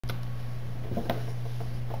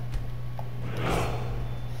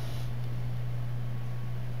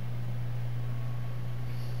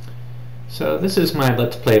So this is my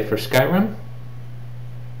Let's Play for Skyrim,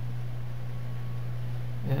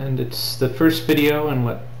 and it's the first video in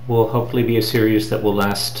what will hopefully be a series that will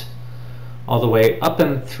last all the way up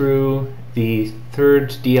and through the third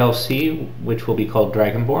DLC, which will be called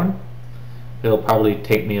Dragonborn. It'll probably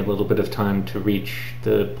take me a little bit of time to reach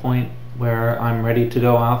the point where I'm ready to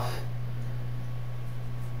go off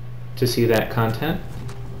to see that content.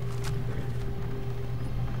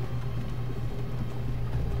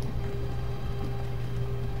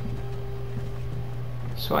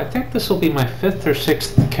 So I think this will be my 5th or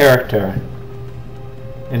 6th character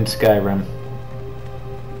in Skyrim.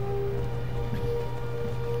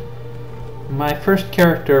 My first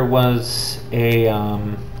character was a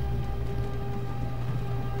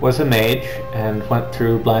mage and went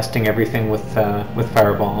through blasting everything with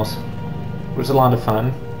fireballs. It was a lot of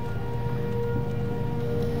fun.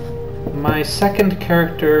 My second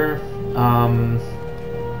character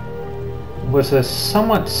was a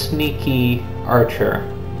somewhat sneaky archer.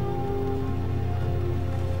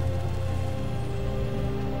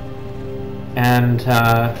 And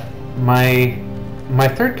my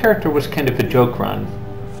third character was kind of a joke run,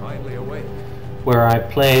 where I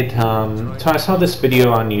played, so I saw this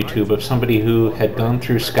video on YouTube of somebody who had gone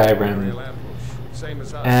through Skyrim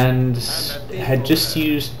and had just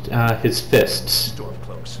used his fists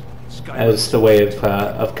as the way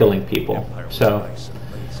of killing people. So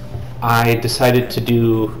I decided to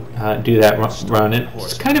do that run.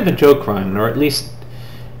 It's kind of a joke run, or at least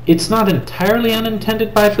it's not entirely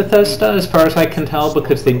unintended by Bethesda, as far as I can tell,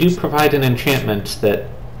 because they do provide an enchantment that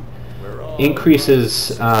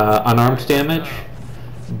increases unarmed damage,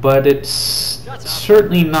 but it's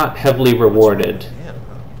certainly not heavily rewarded.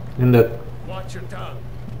 In the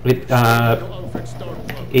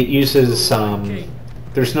it uses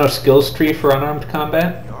there's no skills tree for unarmed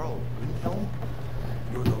combat.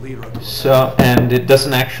 So, and it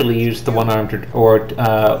doesn't actually use the one-armed or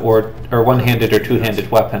one-handed or two-handed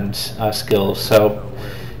weapons skills. So,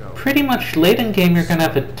 pretty much late in game, you're going to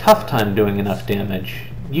have a tough time doing enough damage.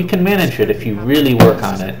 You can manage it if you really work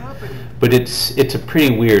on it, but it's a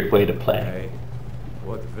pretty weird way to play. Hey,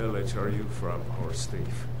 what village are you from, horse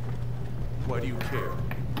thief? Why do you care?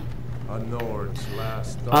 A Nord's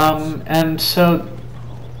last. And so.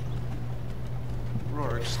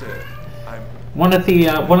 I'm One of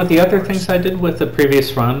the other things I did with the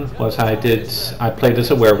previous run was I played as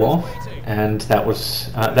a werewolf, and that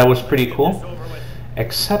was pretty cool.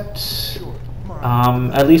 Except,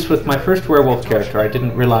 at least with my first werewolf character, I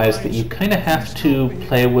didn't realize that you kind of have to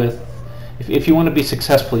play with, if you want to be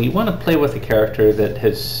successful, you want to play with a character that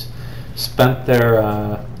has spent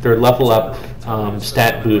their level up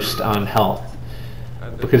stat boost on health.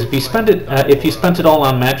 Because if you spent it all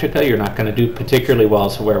on magicka, you're not going to do particularly well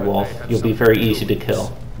as a werewolf. You'll be very easy to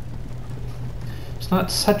kill. It's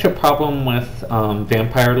not such a problem with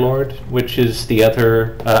Vampire Lord, which is the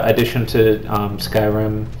other addition to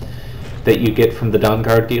Skyrim that you get from the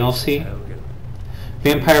Dawnguard DLC.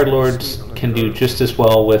 Vampire Lords can do just as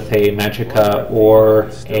well with a magicka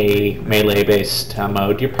or a melee-based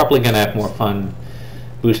mode. You're probably going to have more fun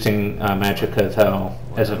boosting magicka, though,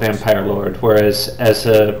 as a Vampire Lord, whereas as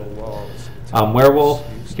a werewolf,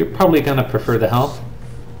 you're probably going to prefer the health.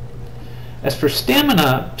 As for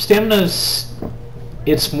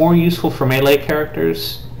it's more useful for melee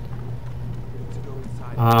characters.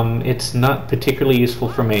 It's not particularly useful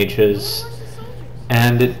for mages,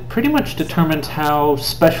 and it pretty much determines how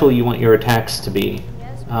special you want your attacks to be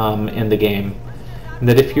in the game.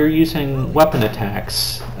 That if you're using weapon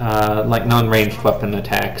attacks, like non-ranged weapon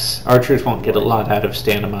attacks, archers won't get a lot out of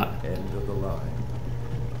stamina.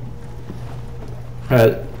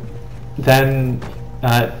 Then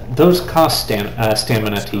those cost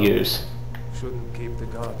stamina to use. Shouldn't keep the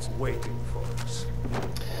gods waiting for us.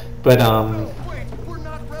 But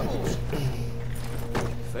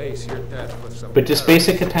Face your death with some. but just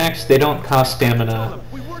basic attacks, they don't cost stamina.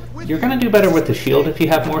 You're going to do better with the shield if you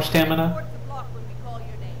have more stamina.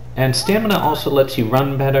 And stamina also lets you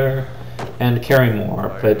run better and carry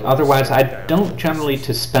more, but otherwise I don't generally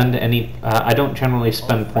spend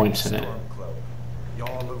points in it.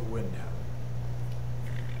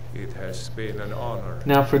 It has been an honor.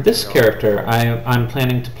 Now for this character, I'm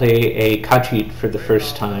planning to play a Khajiit for the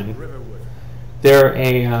first time. They're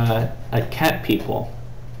a cat people.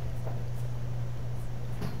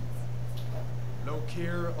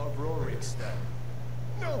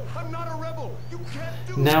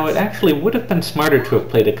 Now, it actually would have been smarter to have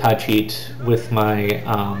played a Khajiit with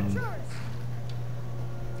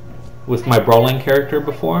my brawling character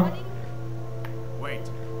before. Wait,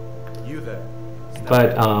 you there?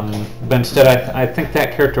 but instead I think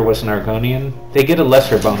that character was an Argonian. They get a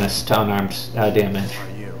lesser bonus to unarmed damage.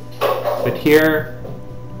 But here,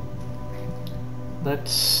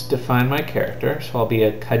 let's define my character. So I'll be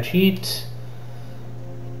a Khajiit.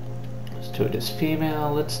 Let's do it as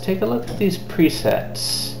female. Let's take a look at these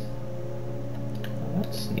presets. Oh,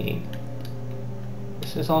 that's neat.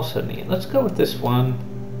 This is also neat. Let's go with this one.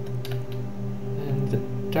 And the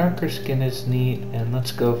darker skin is neat. And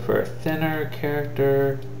let's go for a thinner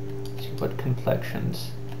character. Let's see what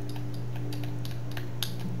complexions.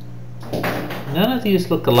 None of these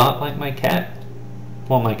look a lot like my cat.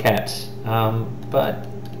 Well, my cats. But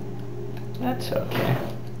that's okay.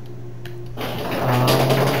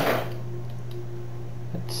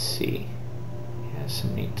 Let's see. He has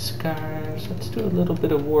some neat scars. Let's do a little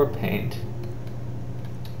bit of war paint.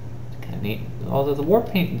 Kind of neat. Although the war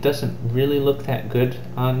paint doesn't really look that good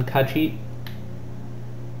on Khajiit.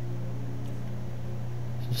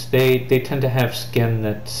 Since they tend to have skin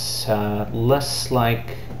that's less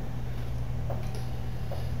like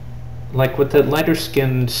with the lighter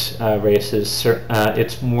skinned races,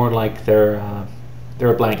 it's more like they're a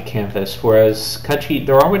blank canvas, whereas Khajiit,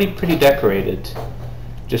 they're already pretty decorated,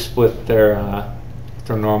 just with their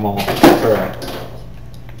normal fur.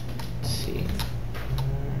 Let's see,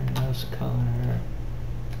 nose color.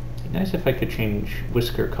 It'd be nice if I could change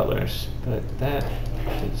whisker colors, but that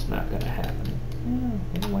is not going to happen.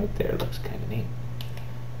 The white there looks kind of neat.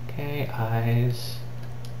 Okay, eyes.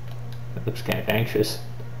 That looks kind of anxious.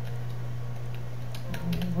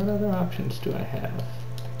 What other options do I have?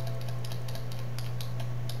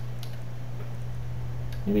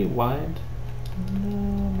 Maybe wide? No,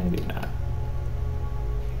 maybe not.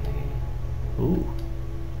 Okay. Ooh.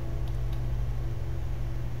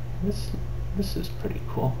 This is pretty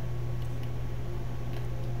cool.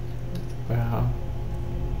 Brow.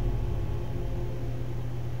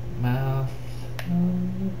 Mouth.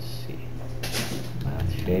 Let's see.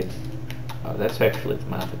 Mouth shape. Oh, that's actually the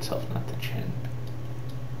mouth itself, not the chin.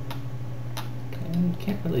 You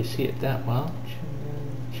can't really see it that well.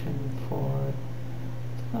 Chin forward.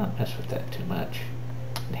 Let's not mess with that too much.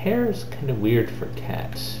 And hair is kind of weird for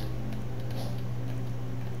cats.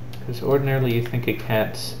 Because ordinarily you think of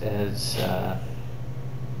cats as, well,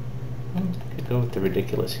 could go with the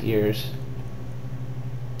ridiculous ears.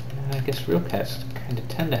 I guess real cats kind of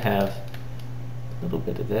tend to have a little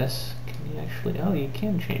bit of this. Can you actually, oh, you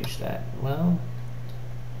can change that. Well,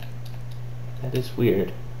 that is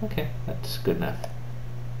weird. Okay, that's good enough.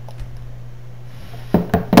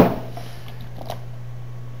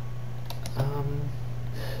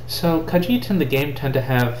 So Khajiit in the game tend to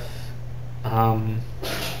have,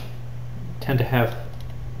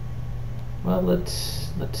 well,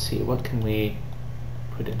 let's see, what can we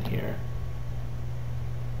put in here?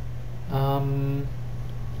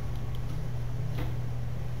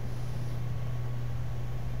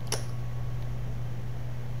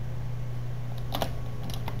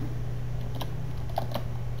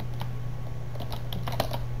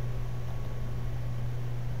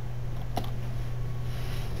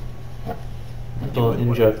 Little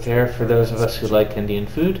in-joke there for those of us who like Indian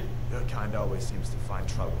food. Your kind always seems to find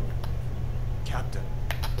trouble. Captain.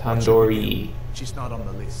 Tandoori. She's not on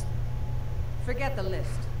the list. Forget the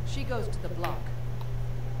list. She goes to the block.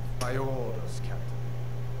 By your orders, Captain.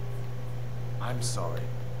 I'm sorry.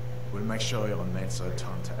 We'll make sure your mates are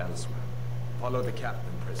returned to elsewhere. Follow the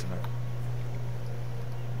captain, prisoner.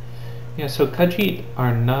 Yeah, so Khajiit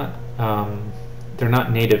are not, they're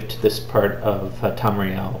not native to this part of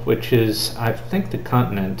Tamriel, which is, I think, the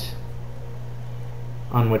continent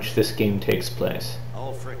on which this game takes place.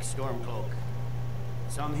 Ulfric Stormcloak.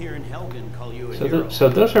 Some here in Helgen call you a So, hero. so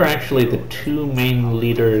those are actually the two main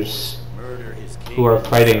leaders who are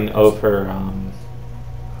fighting over,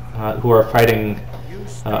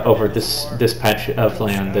 over this patch of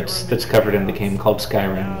land that's covered in the game called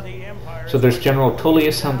Skyrim. So there's General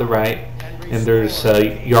Tullius on the right, and there's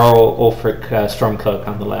Jarl Ulfric Stormcloak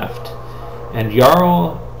on the left. And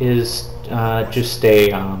Jarl is just a,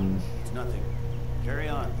 It's nothing. Carry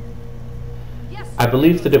on. I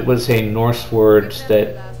believe that it was a Norse word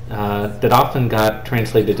that often got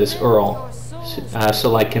translated as Earl.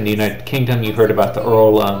 So like in the United Kingdom, you heard about the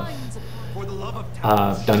Earl of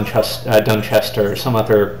Dunchester or some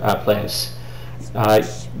other place.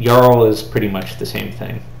 Jarl is pretty much the same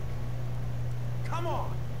thing. Come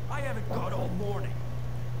on! I haven't got all morning.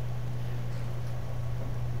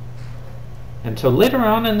 And so later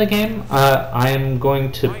on in the game, I am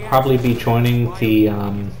going to probably be joining the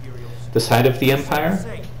side of the Empire.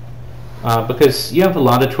 Because you have a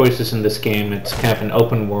lot of choices in this game. It's kind of an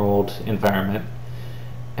open world environment.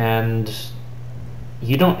 And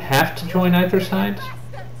you don't have to join either side,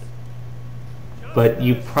 but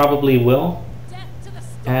you probably will.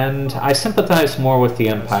 And I sympathize more with the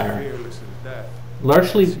Empire,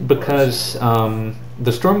 largely because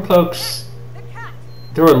the Stormcloaks,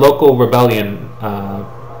 they're a local rebellion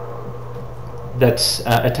that's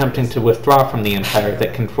attempting to withdraw from the Empire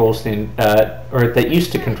that controls the, or that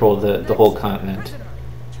used to control the whole continent.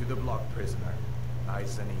 To the block, prisoner.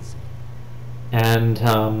 Nice and easy. And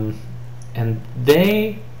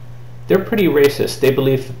they're pretty racist. They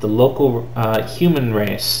believe that the local human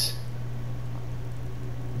race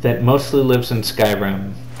that mostly lives in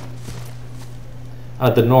Skyrim,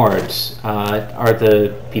 the Nords, are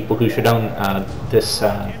the people who should own this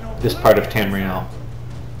part of Tamriel.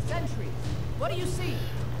 Sentry, what do you see?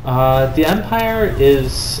 The Empire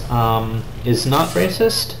is not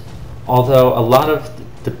racist, although a lot of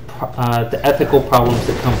the ethical problems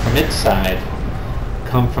that come from its side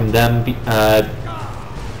come from them.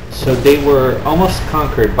 So they were almost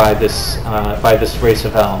conquered by this race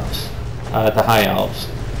of elves, the High Elves.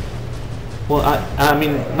 Well, I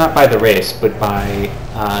mean, not by the race, but by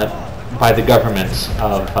the governments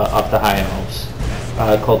of the High Elves,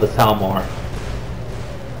 called the Thalmor.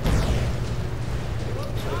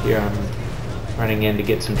 So here I'm running in to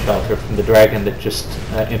get some shelter from the dragon that just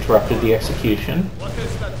interrupted the execution. What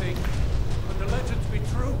is that thing? Could the legends be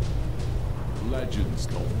true? Legends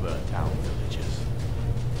don't burn down villages.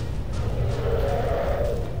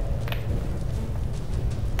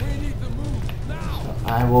 We need to move now.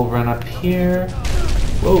 I will run up here.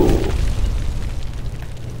 Whoa.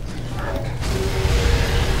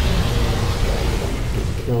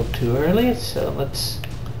 Get killed too early, so let's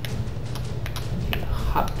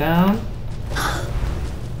hop down.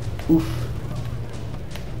 Oof.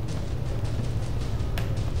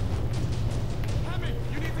 Hammy,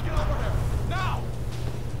 you need to get over here now.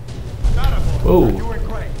 Got it, boy. Whoa. You're doing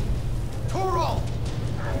great. Toro!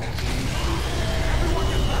 Everyone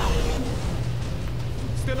get down.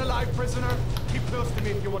 Still alive, prisoner? Keep close to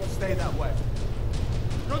me if you want to stay that way.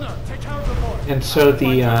 Gunnar, take care of the boy. And so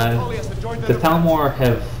the Thalmor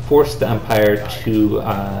have forced the Empire to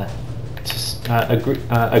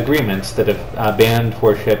agreements that have banned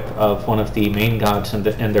worship of one of the main gods in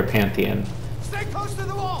their pantheon. Stay close to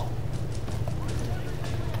the wall.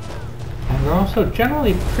 And they're also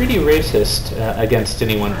generally pretty racist against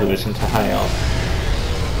anyone who isn't a High Elf.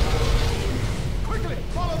 Quickly,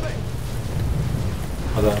 follow me.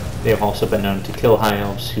 Although they have also been known to kill High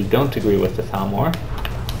Elves who don't agree with the Thalmor.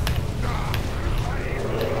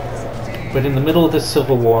 But in the middle of this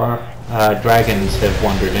civil war, dragons have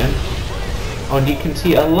wandered in. Oh, and you can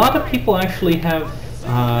see a lot of people actually have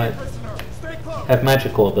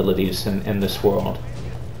magical abilities in this world.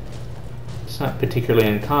 It's not particularly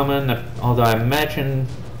uncommon, although I imagine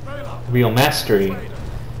real mastery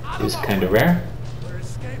is kind of rare.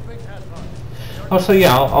 Oh, so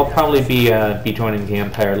yeah, I'll probably be joining the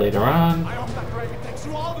Empire later on. I hope that dragon takes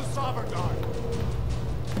you all to Sovngarde.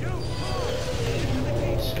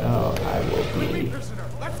 So I will be Prisoner,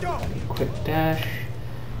 let's go. quick dash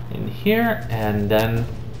in here, and then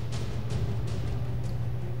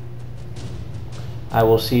I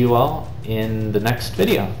will see you all in the next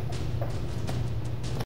video.